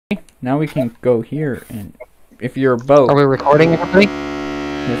Now we can go here, and if you're a boat... Are we recording, everybody?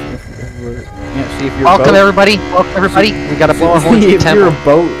 Yeah, see if you're Welcome, a boat. everybody. Welcome, everybody. We gotta blow our horns See in if tempo. you're a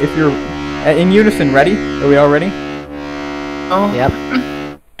boat, if you're... in unison, ready? Are we all ready? Oh.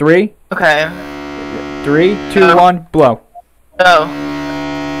 Yep. 3, Okay. 3, 2, No. 1, blow. Oh.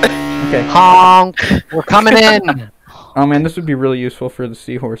 Okay. Honk! We're coming in! Oh man, this would be really useful for the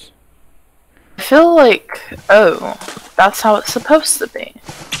seahorse. I feel like, oh, that's how it's supposed to be.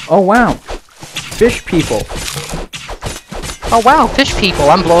 Oh wow. Fish people. Oh wow, fish people,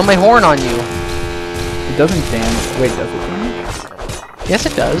 I'm blowing my horn on you. It doesn't damage. Wait, does it damage? Yes,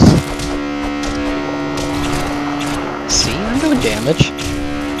 it does. See, I'm doing damage.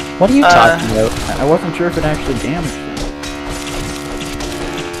 What are you talking about? I wasn't sure if it actually damaged it.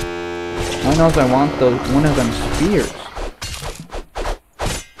 All I know is I want one of them spears.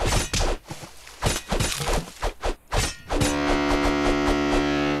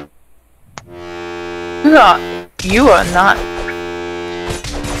 You are not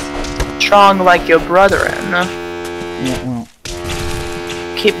strong like your brethren. Yeah, well,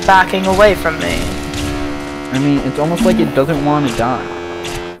 Keep backing away from me. I mean, it's almost like it doesn't want to die.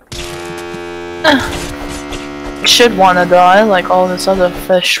 You should want to die like all this other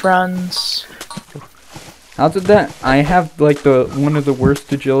fish runs. How's it that I have like one of the worst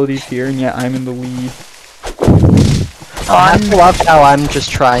agilities here, and yet I'm in the lead? I love how I'm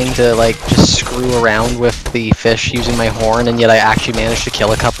just trying to, like, just screw around with the fish using my horn, and yet I actually managed to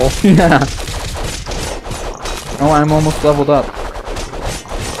kill a couple. Yeah. Oh, I'm almost leveled up.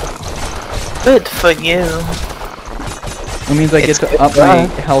 Good for you. It means I get to up my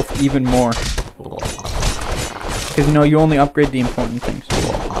health even more. Because, you know, you only upgrade the important things.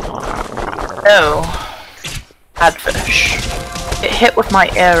 No. Bad fish. It hit with my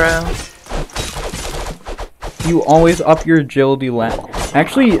arrow. You always up your agility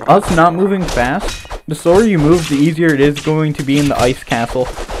Actually, us not moving fast, the slower you move, the easier it is going to be in the ice castle.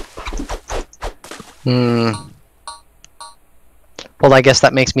 Well, I guess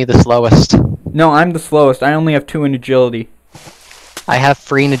that makes me the slowest. No, I'm the slowest. I only have 2 in agility. I have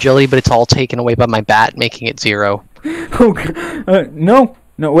 3 in agility, but it's all taken away by my bat, making it 0. Oh, no.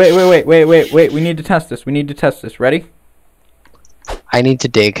 No, wait. We need to test this. Ready? I need to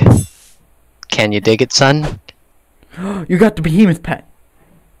dig. Can you dig it, son? You got the behemoth pet.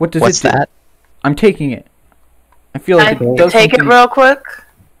 What does What's it do? that? I'm taking it. I feel like Can it I does take it something... real quick?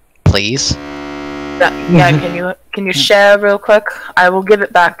 Please? Yeah, can you share real quick? I will give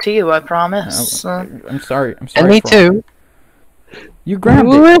it back to you, I promise. I'm sorry. And me too. You grabbed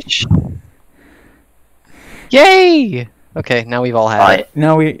it. Whoosh. Yay! Okay, now we've all had it.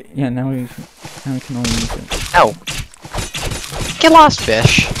 Now we can only use it. Oh. Get lost,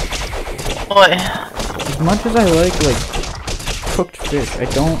 fish. Boy. As much as I like cooked fish, I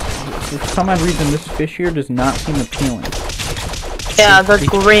don't. For some odd reason, this fish here does not seem appealing. Yeah, they're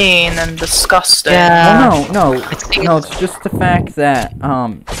green and disgusting. Yeah. Oh, no. It's just the fact that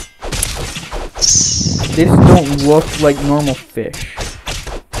they just don't look like normal fish.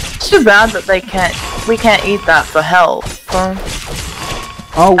 It's too bad that we can't eat that for health.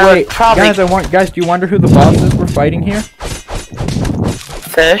 Oh wait, probably... guys, do you wonder who the boss is we're fighting here?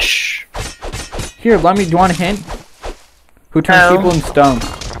 Fish. Here, do you want a hint? Who turns people in stone?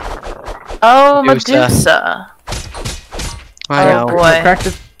 Oh, Medusa. I know. Oh boy. Crack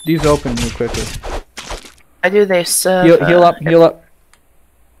these open real quickly. I do they serve. Heal up.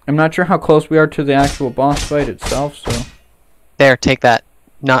 I'm not sure how close we are to the actual boss fight itself, so... There, take that.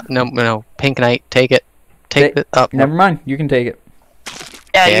 No, Pink Knight, take it. Take it up. Never mind, you can take it.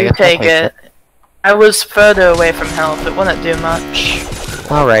 Yeah, Okay, you take it. I was further away from health, it wouldn't do much.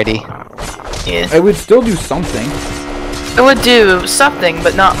 Alrighty. Yeah. It would still do something. It would do something,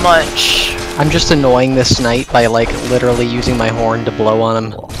 but not much. I'm just annoying this knight by, like, literally using my horn to blow on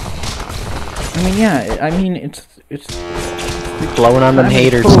him. I mean, yeah, it's Blowing on them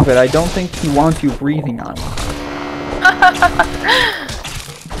haters. Prove it. I don't think he wants you breathing on him.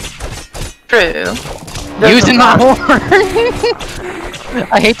 True. Using my horn!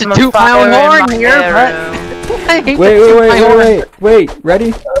 I hate to toot my own horn here, but... I hate Wait,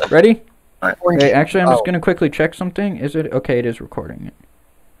 ready? Wait, actually, I'm just gonna quickly check something. Is it? Okay, it is recording it.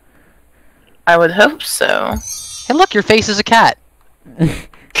 I would hope so. Hey look, your face is a cat!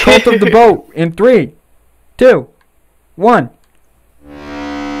 Cult of the boat, in 3, 2, 1.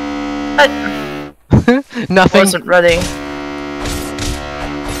 Nothing. Wasn't ready.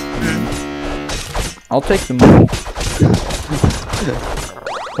 I'll take the money.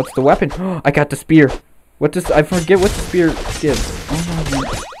 What's the weapon? I got the spear. I forget what the spear gives. Oh,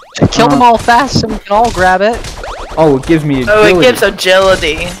 no. Kill them all fast so we can all grab it. Oh, it gives me agility. Oh, it gives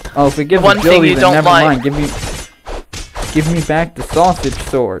agility. Oh, if it gives One thing agility, you then don't never like. mind. Give me back the sausage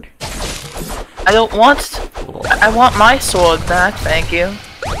sword. I don't want. I want my sword back, thank you.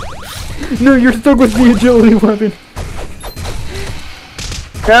 No, you're stuck with the agility weapon.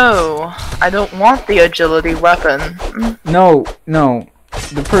 No, I don't want the agility weapon. No.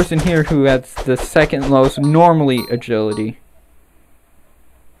 The person here who has the second lowest normally agility.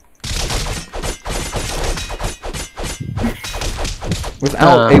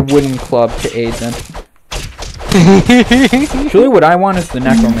 Without a wooden club to aid them. Actually, what I want is the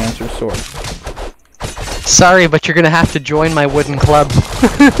necromancer sword. Sorry, but you're gonna have to join my wooden club.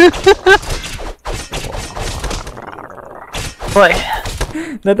 Boy.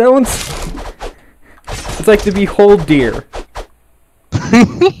 That one's... It's like the behold deer.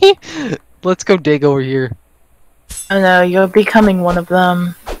 Let's go dig over here. Oh no, you're becoming one of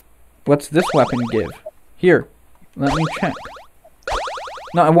them. What's this weapon give? Here, let me check.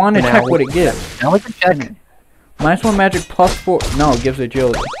 No, I want to Now check we- what it gives. Now we can check. -1 magic +4. No, it gives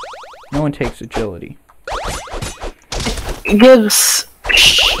agility. No one takes agility. It gives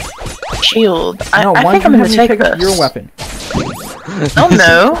shield. No, I why think don't I'm you gonna have me take pick up this. your weapon? Oh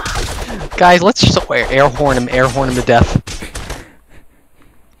no. Guys, let's just air horn him to death.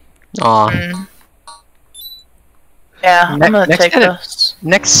 Aw. Yeah, I'm gonna Next take edit. this.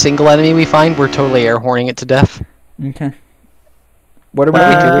 Next single enemy we find, we're totally air horning it to death. Okay. What are we What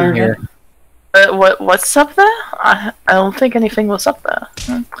are we doing doing here? here? What's up there? I don't think anything was up there.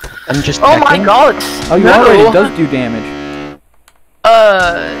 I'm just Oh my checking. god! Oh, you're no. right, it does do damage.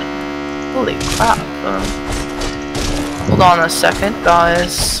 Holy crap. Hold on a second,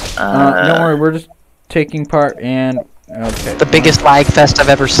 guys. Don't worry, we're just taking part and... Okay. The biggest lag fest I've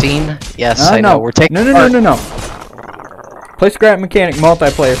ever seen. Yes, I no. know. We're taking part. No. Play Scrap Mechanic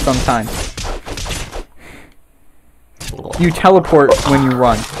multiplayer sometime. You teleport when you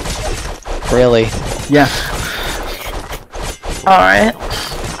run. Really? Yeah. Alright.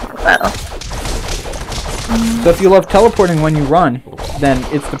 Well. So if you love teleporting when you run, then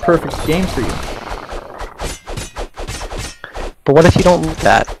it's the perfect game for you. But what if you don't like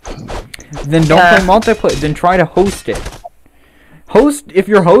that? Then don't play multiplayer. Then try to host it. If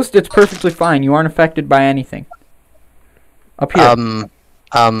you're host, it's perfectly fine. You aren't affected by anything. Up here.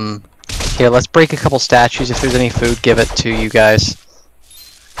 Here, let's break a couple statues. If there's any food, give it to you guys.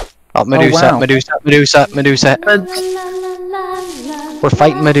 Oh, Medusa, wow. Medusa. We're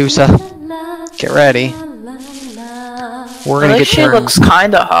fighting Medusa. Get ready. We're gonna At get least she turned. looks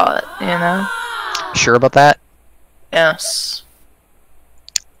kinda hot, you know? Sure about that? Yes.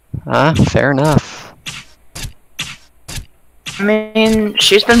 Fair enough. I mean,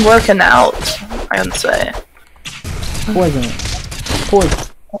 she's been working out, I can say. Poison it. Poison.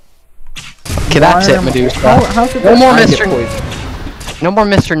 Okay, that's it, Medusa. How's it No that more I get Mr. poisoned? No more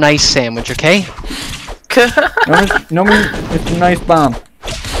Mr. Nice Sandwich, okay? No more Mr. Nice Bomb.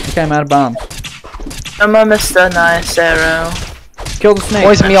 Okay, I'm out of bombs. I'm a Mr. Nice Arrow. Kill the snake.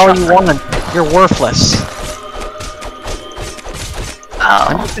 Poison me all you want. You're worthless.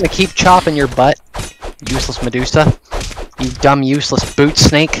 I'm Oh. just gonna keep chopping your butt, useless Medusa. You dumb, useless boot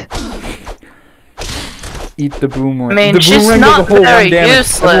snake. Eat the boomerang. I mean, the she's boomerang not does a whole very 1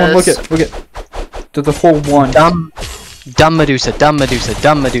 damage. Everyone, look useless. at. Does a whole 1. Dumb Medusa.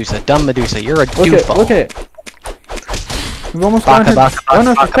 You're a goofball. Look at it. We've almost Baka, got her. baka, Oh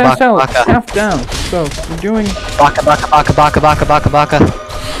no, baka, she's passed baka, out. baka. Half down. So we're doing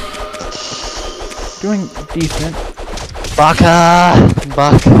decent. Baka.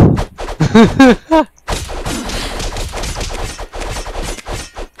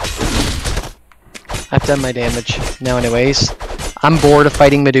 I've done my damage. Now anyways, I'm bored of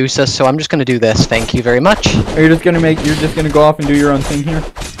fighting Medusa, so I'm just gonna do this. Thank you very much. Are you just gonna You're just gonna go off and do your own thing here?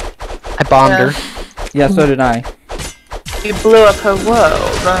 I bombed her. Yeah, so did I. You blew up her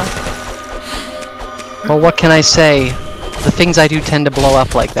world. Well, what can I say? The things I do tend to blow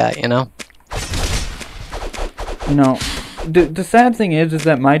up like that, you know? You know, the sad thing is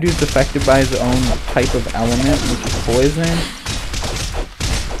that my dude's affected by his own type of element, which is poison.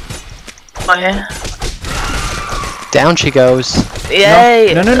 Oh, yeah. Down she goes.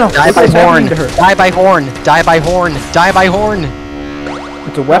 Yay! No. Die Look by what's horn. happening to her. Die by horn. Die by horn. Die by horn.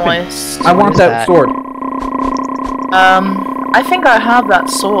 It's a weapon. Nice. I want is that that? sword. I think I have that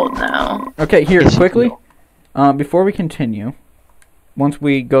sword now. Okay, here, Yes, you quickly. Before we continue, once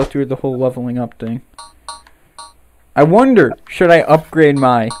we go through the whole leveling up thing, I wonder, should I upgrade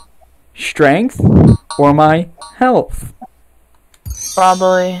my strength or my health?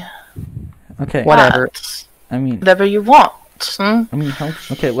 Probably. Okay. Whatever. that. I mean, Whatever you want. Hmm?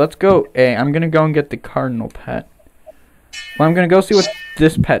 health. Okay, let's go. Hey, I'm gonna go and get the cardinal pet. Well, I'm gonna go see what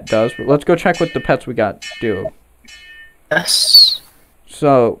this pet does. But let's go check what the pets we got do. Yes.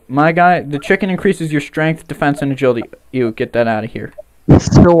 So, my guy, the chicken increases your strength, defense, and agility. Ew, get that out of here.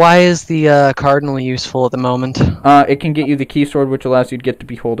 So why is the cardinal useful at the moment? It can get you the key sword, which allows you to get the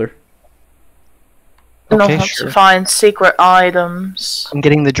beholder. You know Okay, how sure. to find secret items. I'm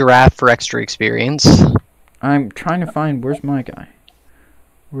getting the giraffe for extra experience. I'm trying to find, where's my guy?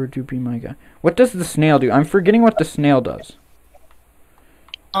 Where'd you be my guy? What does the snail do? I'm forgetting what the snail does.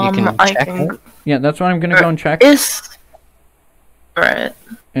 You can I check can. it. Yeah, that's what I'm gonna go and check. Right.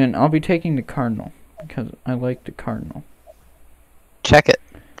 And I'll be taking the cardinal, because I like the cardinal. Check it.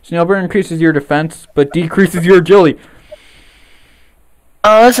 Snailbird increases your defense, but decreases your agility.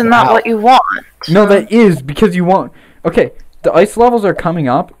 Oh, isn't that Wow. what you want? No, that is because you want... Okay, the ice levels are coming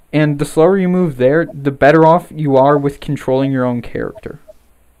up, and the slower you move there, the better off you are with controlling your own character.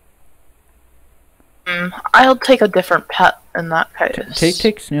 I'll take a different pet in that case.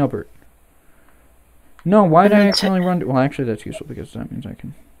 Take Snailbird. No, why did I then accidentally run... Well, actually, that's useful, because that means I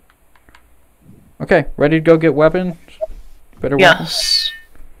can... Okay, ready to go get weapons? Better weapons? Yes.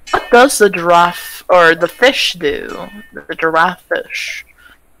 What does the giraffe or the fish do? The giraffe fish.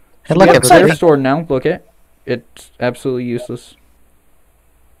 Hey, look Yeah, at it's their this. sword now. Look it. It's absolutely useless.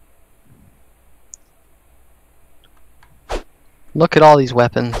 Look at all these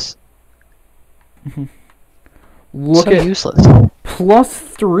weapons. Look So at useless.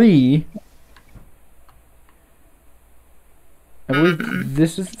 +3. I believe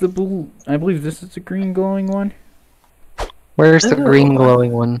this is the blue. I believe this is the green glowing one. Where's the Ooh. green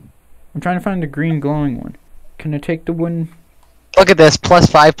glowing one? I'm trying to find the green glowing one. Can I take the wooden? Look at this.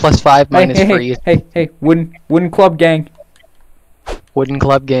 +5 minus hey, free. hey, wooden club gang. Wooden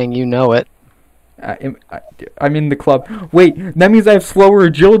club gang, you know it. I'm in the club. Wait, that means I have slower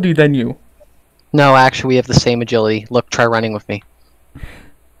agility than you. No, actually, we have the same agility. Look, try running with me.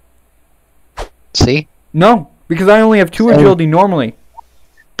 See? No, because I only have 2 agility normally.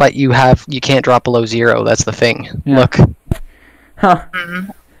 But you can't drop below 0. That's the thing. Yeah. Look. Huh.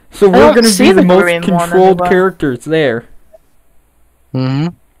 Mm. So I we're don't gonna see be the the most green one controlled anywhere. characters there. Mm-hmm.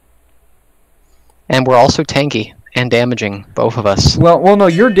 And we're also tanky and damaging, both of us. Well, no,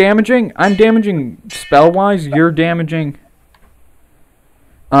 you're damaging. I'm damaging spell-wise. You're damaging.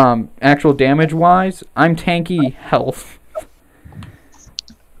 Actual damage-wise, I'm tanky health.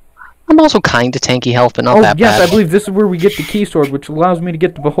 I'm also kind of tanky health, but not Oh that yes, bad. I believe this is where we get the key sword, which allows me to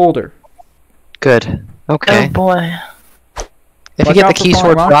get the beholder. Good. Okay. Oh boy. If Watch you get the out for key falling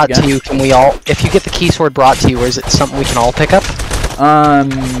sword rocks brought again. to you, can we all? If you get the key sword brought to you, is it something we can all pick up?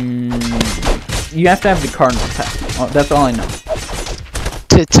 You have to have the cardinal pet. Oh, that's all I know.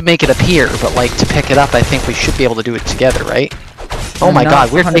 To make it appear, but like to pick it up, I think we should be able to do it together, right? Oh I'm my not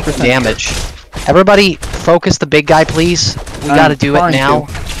god, we're taking 100% damage. Everybody, focus the big guy, please. We I'm gotta do it trying now.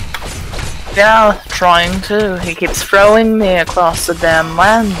 Yeah, trying to. He keeps throwing me across the damn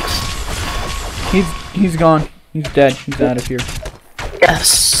land. He's gone. He's dead. He's out of here.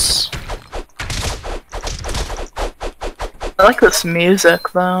 Yes. I like this music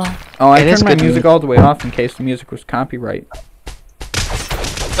though. Oh, I It is turned my good music all the way off in case the music was copyright.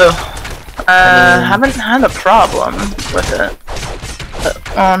 Oh. Haven't had a problem with it.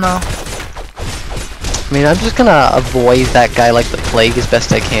 Oh no. I mean, I'm just gonna avoid that guy like the plague as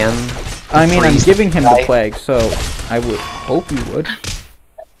best I can. I mean, I'm Freeze giving him the guy. plague, so I would hope you would.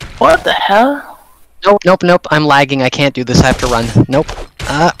 What the hell? Nope, I'm lagging, I can't do this, I have to run. Nope.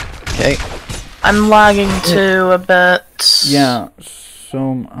 Okay. I'm lagging too a bit. Yeah, so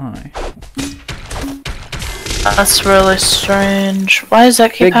am I. That's really strange. Why does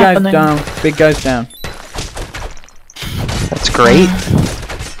that keep Big guy's happening? down. Big guy's down. That's great.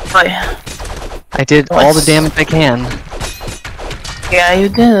 Wait. I did all the damage I can. Yeah, you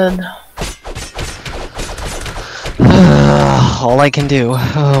did. All I can do.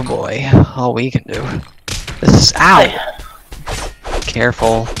 Oh boy. All we can do. This is... Ow! Hey.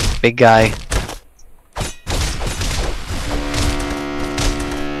 Careful. Big guy.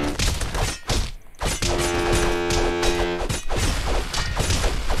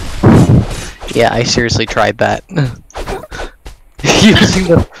 Yeah, I seriously tried that. Using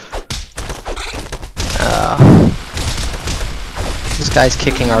the... This guy's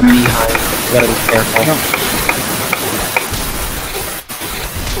kicking our behind. We gotta be careful. No.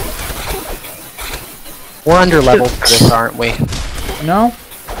 We're under level for this, aren't we? No?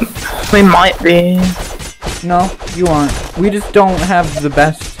 We might be. No, you aren't. We just don't have the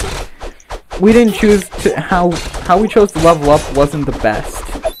best. We didn't choose to... How we chose to level up wasn't the best.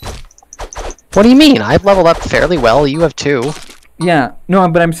 What do you mean? I've leveled up fairly well, you have too. Yeah, no,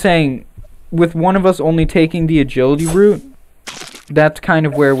 but I'm saying with one of us only taking the agility route, that's kind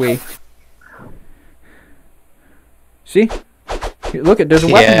of where we... See? Here, look, there's a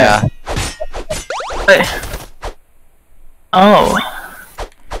weapon there. Wait. Oh.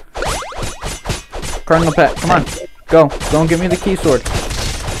 Cardinal Pet, come on. Go and get me the key sword.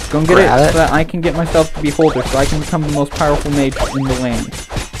 Go and get it so that I can get myself to beholder, so I can become the most powerful mage in the land.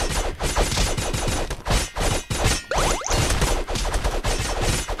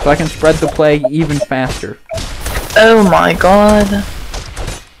 So I can spread the plague even faster. Oh my god.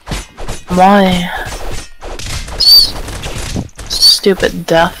 Why? Stupid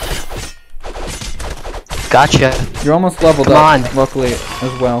death. Gotcha. You're almost leveled up, luckily,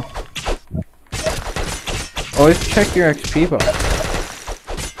 as well. Always check your XP bar.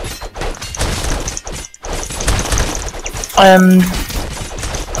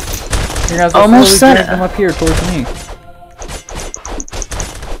 Here guys, almost slowly drag them up here towards me.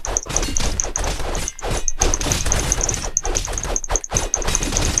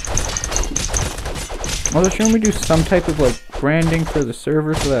 Well, shouldn't we do some type of like branding for the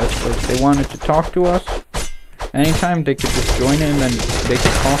server so that if they wanted to talk to us anytime they could just join in and then they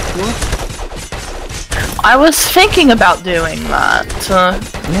could talk to us? I was thinking about doing that.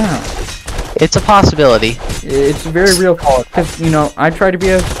 Yeah. It's a possibility. It's very real, because, you know, I try to be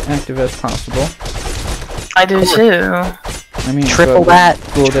as active as possible. I do too. I mean, triple that.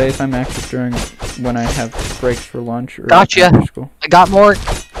 School days, I'm active during when I have breaks for lunch or gotcha. after school. I got more.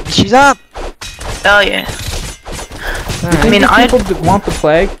 She's up. Oh yeah. I mean, people want the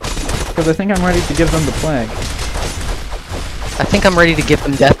plague, because I think I'm ready to give them the plague. I think I'm ready to give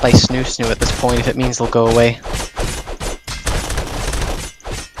them death by Snoo Snoo at this point, if it means they'll go away.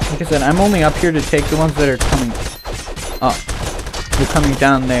 Like I said, I'm only up here to take the ones that are coming up. They're coming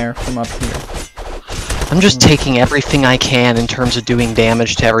down there from up here. I'm just taking everything I can in terms of doing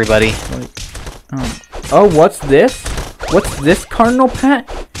damage to everybody. Like, oh, what's this? What's this, Cardinal Pet?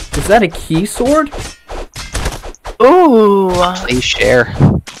 Is that a key sword? Ooh. Please share.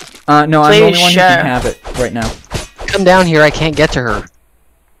 No, I'm the only one who can have it right now. Come down here, I can't get to her.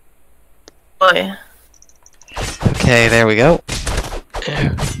 Boy. Okay, there we go.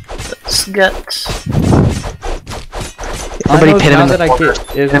 Let's get... Everybody pin him in the that corners. I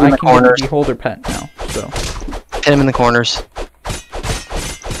can get the beholder pet now, so... Pin him in the corners.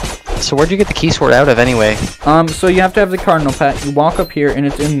 So where'd you get the key sword out of anyway? So you have to have the cardinal pet. You walk up here and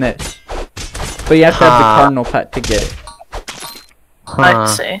it's in this. But you have to have the cardinal pet to get it. I'd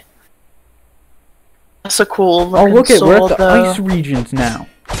say. That's a cool looking look at, we're at the though. ice regions now.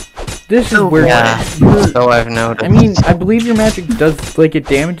 This is where so I've noticed. I mean, I believe your magic does, like, it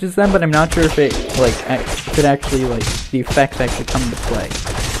damages them, but I'm not sure if it, like, if it actually, like, the effects actually come into play.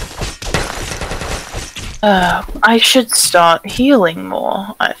 I should start healing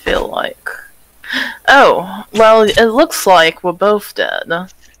more, I feel like. Oh, well, it looks like we're both dead.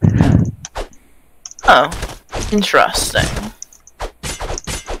 Oh, interesting.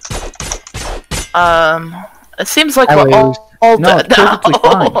 It seems like we're all dead now. Perfectly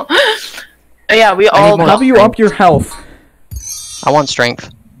fine. Yeah, we all... How do you up your health? I want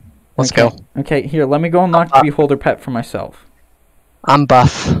strength. Let's go. Okay, here, let me go unlock the beholder pet for myself. I'm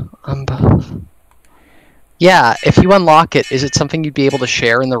buff. Yeah, if you unlock it, is it something you'd be able to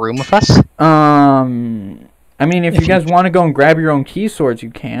share in the room with us? I mean, if you guys want to go and grab your own key swords,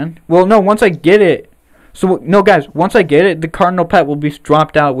 you can. Well, no, once I get it... So, no, guys, once I get it, the cardinal pet will be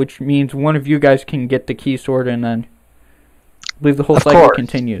dropped out, which means one of you guys can get the key sword, and then I believe the whole cycle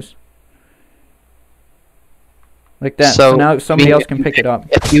continues. Like that. So now somebody else can pick it up.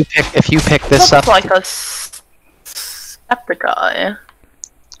 If you pick this up... like a Skeptica.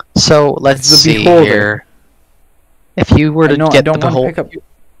 So, let's see here. If you were to get the beholder...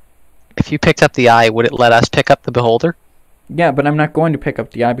 If you picked up the eye, would it let us pick up the beholder? Yeah, but I'm not going to pick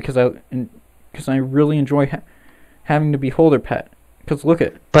up the eye because I really enjoy having the beholder pet. Because look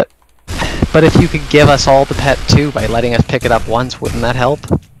at... But if you could give us all the pet too by letting us pick it up once, wouldn't that help?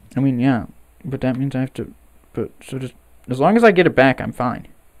 I mean, yeah, but that means I have to... so just as long as I get it back, I'm fine.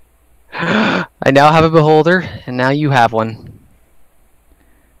 I now have a beholder, and now you have one.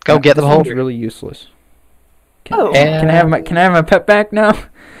 Go get the beholder. Really useless. Can I have my pet back now?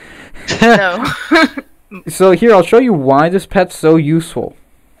 No. So here, I'll show you why this pet's so useful.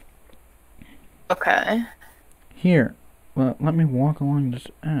 Okay. Here, well, let me walk along this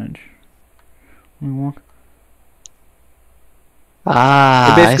edge. Let me walk.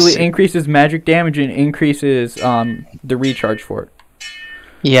 Ah, it basically increases magic damage and increases the recharge for it.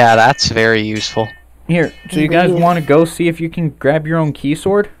 Yeah, that's very useful. Here, so you guys want to go see if you can grab your own key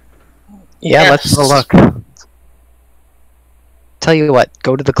sword? Yeah, let's have a look. tell you what,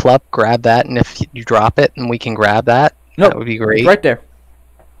 go to the club, grab that, and if you drop it and we can grab that, that would be great. Right there.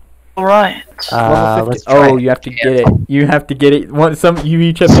 Alright. Let's try oh, you have to get it. You have to get it. You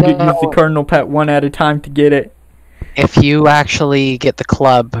each have to use the cardinal pet one at a time to get it. If you actually get the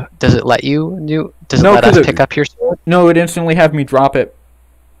club, does it let you do? Does it let us pick up your sword? No, it instantly have me drop it.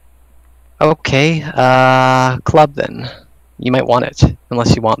 Okay, club then. You might want it,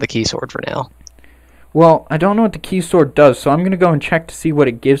 unless you want the key sword for now. Well, I don't know what the key sword does, so I'm gonna go and check to see what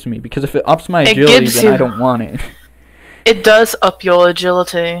it gives me. Because if it ups my agility, then I don't want it. It does up your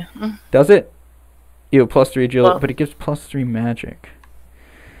agility. Does it? Ew, +3 agility, but it gives +3 magic.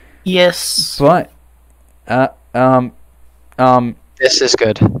 Yes. But, This is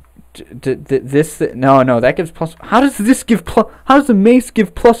good. No, that gives plus. How does this give plus? How does the mace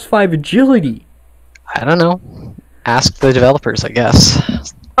give +5 agility? I don't know. Ask the developers, I guess.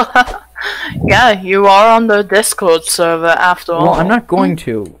 Yeah, you are on the Discord server after all. Well, I'm not going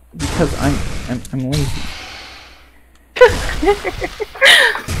to because I'm lazy.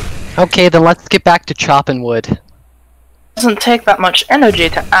 Okay, then let's get back to chopping wood. It doesn't take that much energy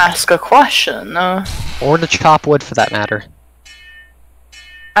to ask a question. Or to chop wood, for that matter.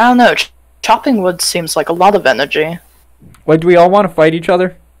 I don't know. Chopping wood seems like a lot of energy. Wait, do we all want to fight each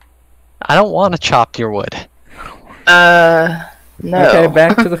other? I don't want to chop your wood. No. Okay,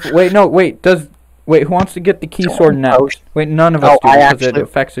 back to the. Wait, who wants to get the key sword next? Wait, none of us do because it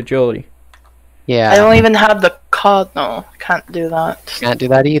affects agility. Yeah. I don't even have the cardinal. Can't do that. Can't do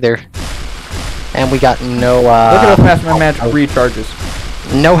that either. And we got no, Look at how fast my magic recharges.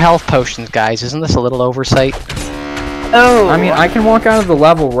 No health potions, guys. Isn't this a little oversight? Oh. I mean, I can walk out of the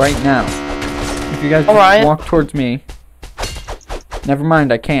level right now. If you guys just walk towards me. Never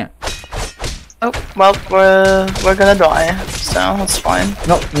mind, I can't. Oh, well, we're gonna die, so that's fine.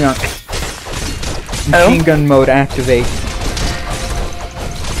 Nope, you're not. Machine gun mode activate.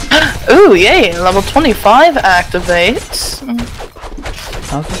 Ooh, yay! Level 25 activates.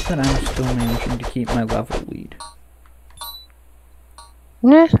 How's it that I'm still managing to keep my level lead?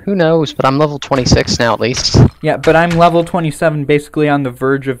 Who knows, but I'm level 26 now at least. Yeah, but I'm level 27, basically on the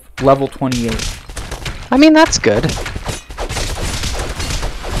verge of level 28. I mean, that's good.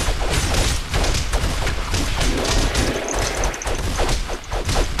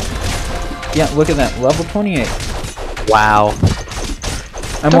 Yeah, look at that, level 28. Wow.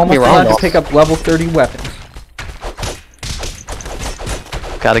 I'm almost allowed to pick up level 30 weapons.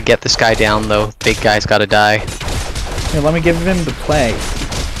 Gotta get this guy down, though. Big guy's gotta die. Here, let me give him the play.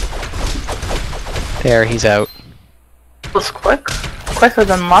 There, he's out. It was quick. Quicker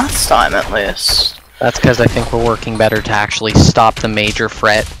than last time, at least. That's because I think we're working better to actually stop the major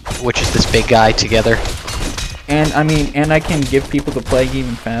threat, which is this big guy, together. And, I mean, and I can give people the plague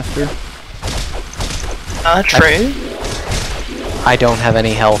even faster. True. I don't have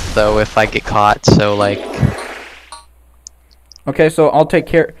any health, though, if I get caught, so, like... Okay, so I'll take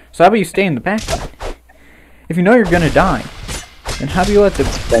care... So how about you stay in the back? If you know you're gonna die, then how do you let the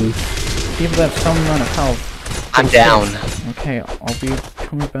people that have some amount of health... I'm down. Okay, I'll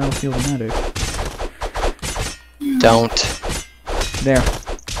become a battlefield medic. Don't. There.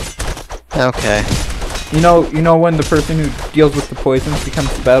 Okay. You know when the person who deals with the poisons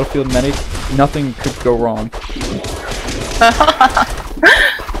becomes the battlefield medic, nothing could go wrong.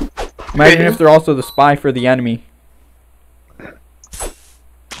 Imagine if they're also the spy for the enemy.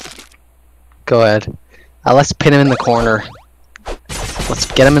 Go ahead. Let's pin him in the corner. Let's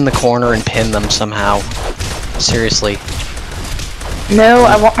get him in the corner and pin them somehow. Seriously. No,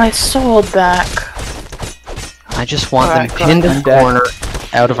 I want my sword back. I just want them pinned in the corner,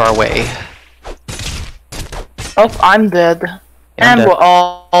 out of our way. Oh, I'm dead. And we're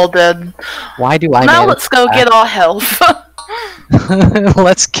all dead. Why do I Now let's go get our health.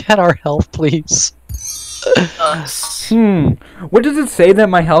 Let's get our health, please. What does it say that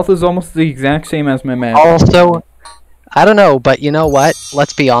my health is almost the exact same as my magic? Also, I don't know, but you know what?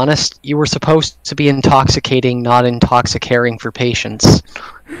 Let's be honest. You were supposed to be intoxicating, not intoxicating for patients.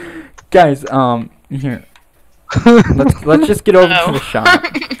 Guys, here. let's just get over to the shop.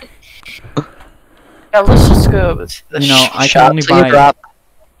 Yeah, let's just go over to the shop. I can only buy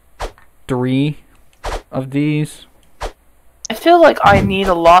 3 of these. I feel like I need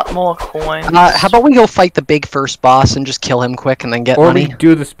a lot more coins. How about we go fight the big first boss and just kill him quick and then get money? Or we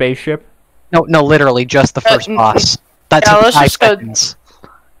do the spaceship. No, literally, just the first boss. That's let's 5 just seconds.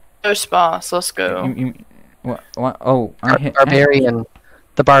 First boss, let's go. What? Oh, I hit Barbarian.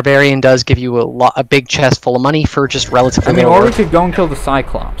 The Barbarian does give you a big chest full of money for just relatively low. Or we could go and kill the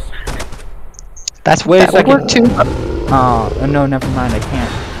Cyclops. That would work too. No, never mind, I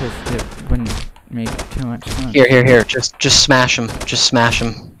can't. Because Maybe too much fun. Here. Just smash him. Just smash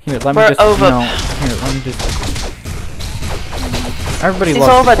him. Here, let me We're just. over. No. Here, let me just. Everybody He's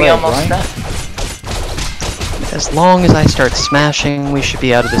loves the already plague, almost right? dead. As long as I start smashing, we should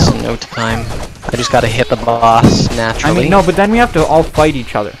be out of this in no time. I just gotta hit the boss I naturally. mean, no, but then we have to all fight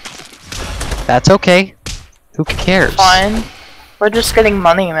each other. That's okay. Who cares? Fine. We're just getting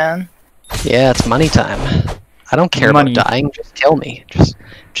money, man. Yeah, it's money time. I don't care Money. about dying. Just kill me.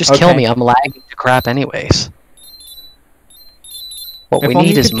 Just kill Okay. me. I'm lagging to crap anyways. What If we only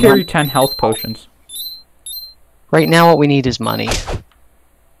need you is could carry money. 10 health potions. Right now, what we need is money.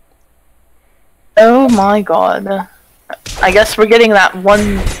 Oh my god. I guess we're getting that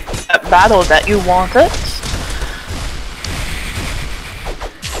one battle that you wanted.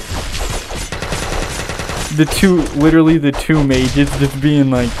 Literally the two mages just being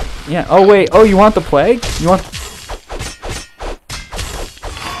like, yeah. Oh wait. Oh, you want the plague? You want?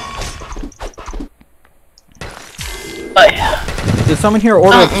 But Did someone here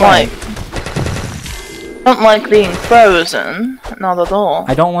order a plague? don't like being frozen. Not at all.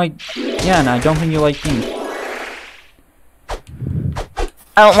 I don't like. Yeah, and I don't think you like me.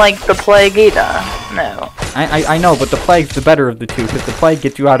 I don't like the plague either. No. I know, but the plague's the better of the two because the plague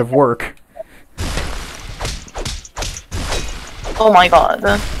gets you out of work. Oh my god.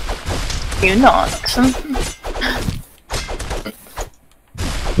 You not.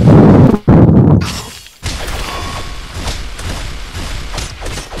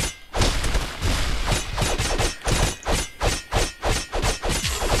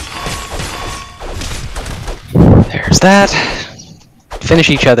 There's that. Finish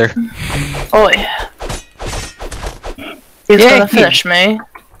each other. Oi. He's Yay. gonna finish me.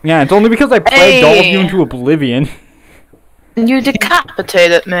 Yeah, it's only because I plagued all of you Hey. into oblivion. You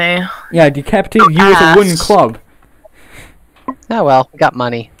decapitated me. Yeah, I decapitated you with a wooden Ass. club. Oh well, we got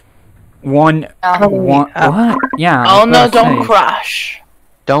money. One. What? Yeah. I Oh was no, gonna don't say. crash.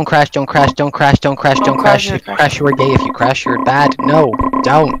 Don't crash, don't crash, don't crash, don't crash, don't crash. If you crash, you are gay. If you crash, you're bad. No,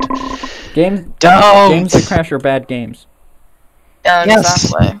 don't. Games Don't. that crash are bad games. Yeah, Yes.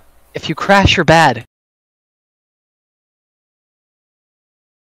 exactly. If you crash, you're bad.